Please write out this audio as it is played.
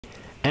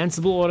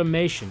Ansible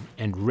automation,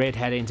 and Red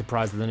Hat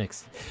Enterprise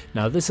Linux.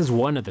 Now this is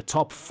one of the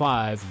top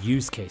 5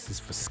 use cases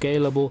for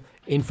scalable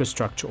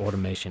infrastructure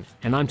automation,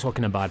 and I'm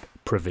talking about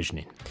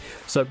provisioning.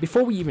 So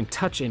before we even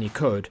touch any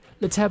code,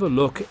 let's have a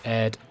look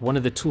at one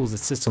of the tools that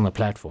sits on the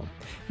platform,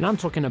 and I'm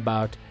talking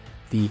about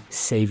the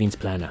savings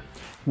planner.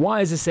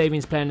 Why is the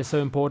savings planner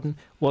so important?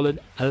 Well, it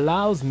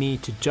allows me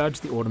to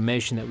judge the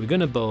automation that we're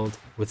going to build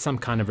with some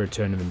kind of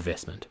return of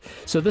investment.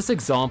 So this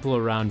example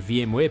around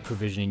VMware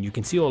provisioning, you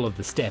can see all of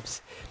the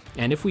steps.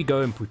 And if we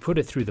go and we put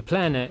it through the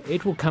planner,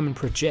 it will come and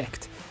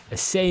project a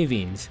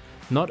savings,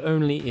 not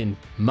only in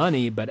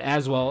money, but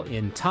as well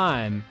in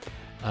time,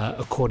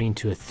 according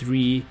to a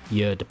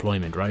 3-year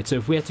deployment, right? So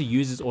if we had to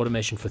use this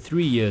automation for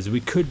 3 years,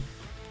 we could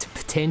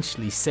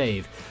potentially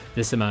save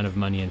this amount of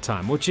money and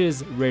time, which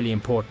is really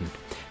important.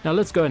 Now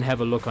let's go and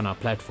have a look on our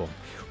platform.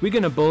 We're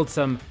going to build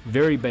some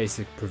very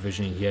basic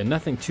provisioning here,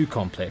 nothing too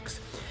complex.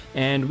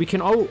 And we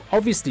can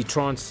obviously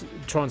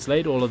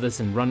translate all of this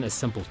and run a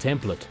simple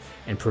template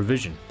and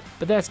provision,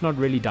 but that's not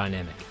really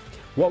dynamic.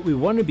 What we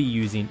want to be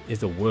using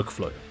is a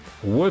workflow.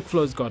 A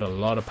workflow's got a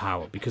lot of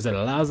power because it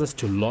allows us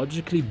to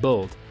logically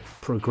build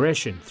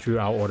progression through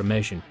our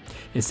automation.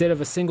 Instead of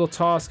a single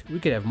task,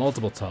 we could have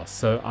multiple tasks.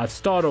 So I've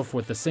started off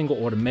with a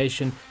single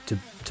automation to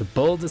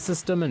build a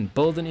system and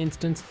build an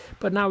instance,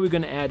 but now we're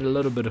going to add a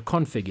little bit of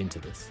config into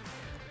this.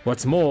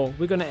 What's more,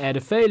 we're going to add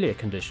a failure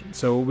condition.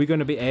 So we're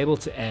going to be able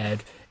to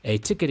add a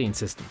ticketing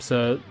system.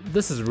 So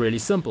this is really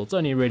simple. It's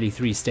only really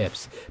 3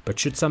 steps, but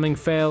should something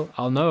fail,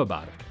 I'll know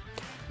about it.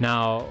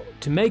 Now,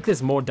 to make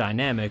this more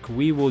dynamic,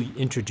 we will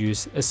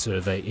introduce a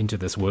survey into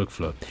this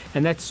workflow,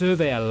 and that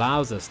survey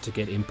allows us to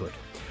get input.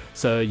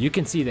 So you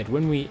can see that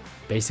when we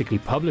basically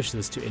publish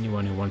this to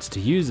anyone who wants to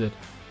use it,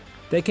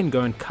 they can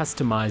go and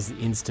customize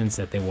the instance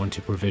that they want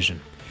to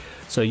provision.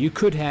 So you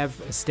could have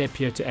a step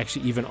here to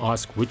actually even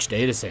ask which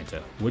data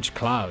center, which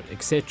cloud,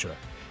 etc.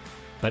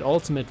 But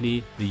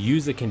ultimately, the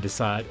user can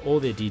decide all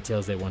their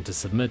details they want to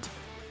submit,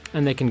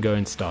 and they can go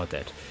and start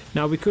that.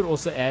 Now we could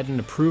also add an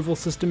approval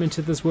system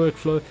into this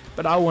workflow,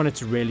 but I wanted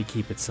to really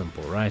keep it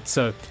simple, right?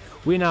 So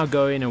we now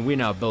go in and we're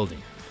now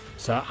building.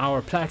 So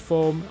our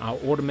platform, our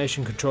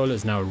automation controller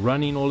is now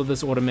running all of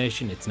this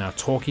automation. It's now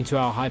talking to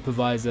our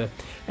hypervisor,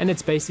 and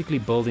it's basically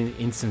building the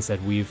instance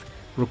that we've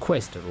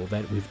requested or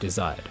that we've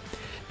desired.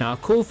 Now, a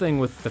cool thing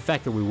with the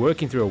fact that we're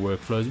working through our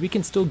workflows, we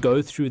can still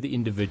go through the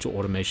individual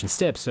automation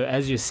steps. So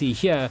as you see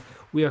here,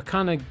 we are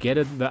kind of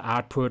getting the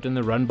output and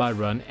the run by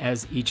run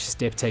as each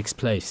step takes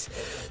place.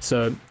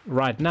 So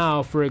right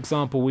now, for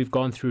example, we've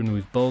gone through and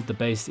we've built the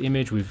base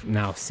image. We've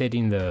now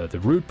setting the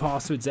root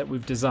passwords that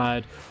we've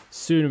desired.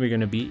 Soon we're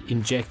going to be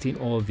injecting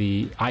all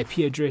the IP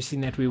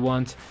addressing that we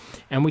want,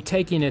 and we're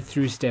taking it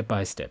through step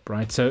by step,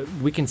 right? So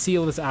we can see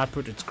all this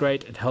output. It's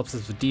great. It helps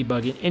us with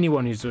debugging.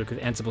 Anyone who's worked with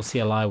Ansible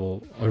CLI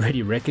will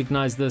already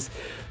recognize this.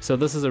 So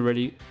this is a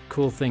really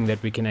cool thing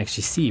that we can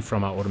actually see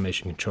from our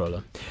automation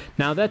controller.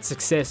 Now that's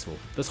successful.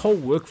 This whole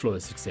workflow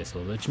is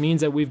successful, which means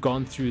that we've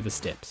gone through the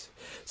steps.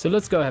 So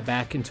let's go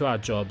back into our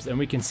jobs, and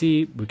we can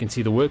see the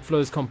workflow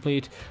is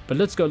complete, but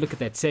let's go look at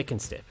that second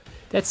step.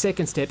 That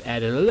second step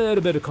added a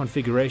little bit of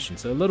configuration,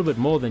 so a little bit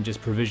more than just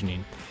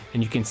provisioning.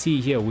 And you can see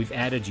here we've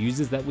added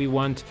users that we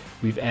want,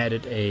 we've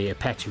added a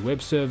Apache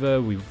web server,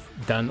 we've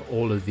done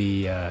all of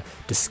the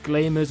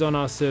disclaimers on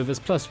our servers,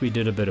 plus we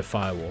did a bit of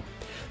firewall.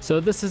 So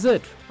this is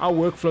it. Our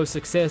workflow is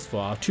successful,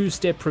 our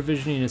 2-step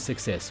provisioning is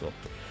successful.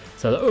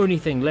 So the only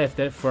thing left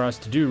for us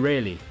to do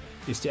really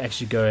is to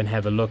actually go and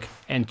have a look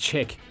and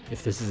check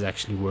if this has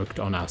actually worked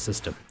on our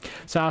system.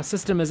 So our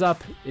system is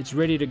up, it's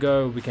ready to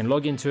go. We can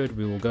log into it.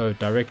 We will go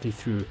directly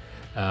through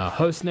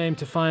host name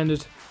to find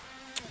it.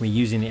 We're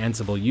using the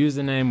Ansible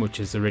username,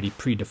 which is already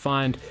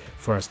predefined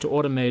for us to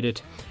automate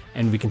it.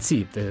 And we can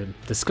see the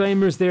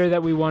disclaimers there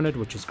that we wanted,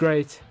 which is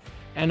great.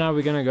 And now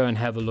we're going to go and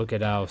have a look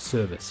at our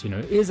service.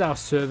 Is our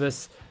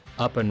service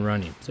up and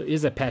running? So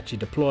is Apache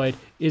deployed?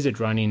 Is it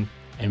running?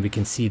 And we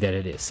can see that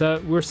it is.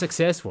 So we're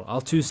successful.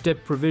 Our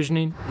 2-step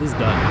provisioning is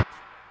done.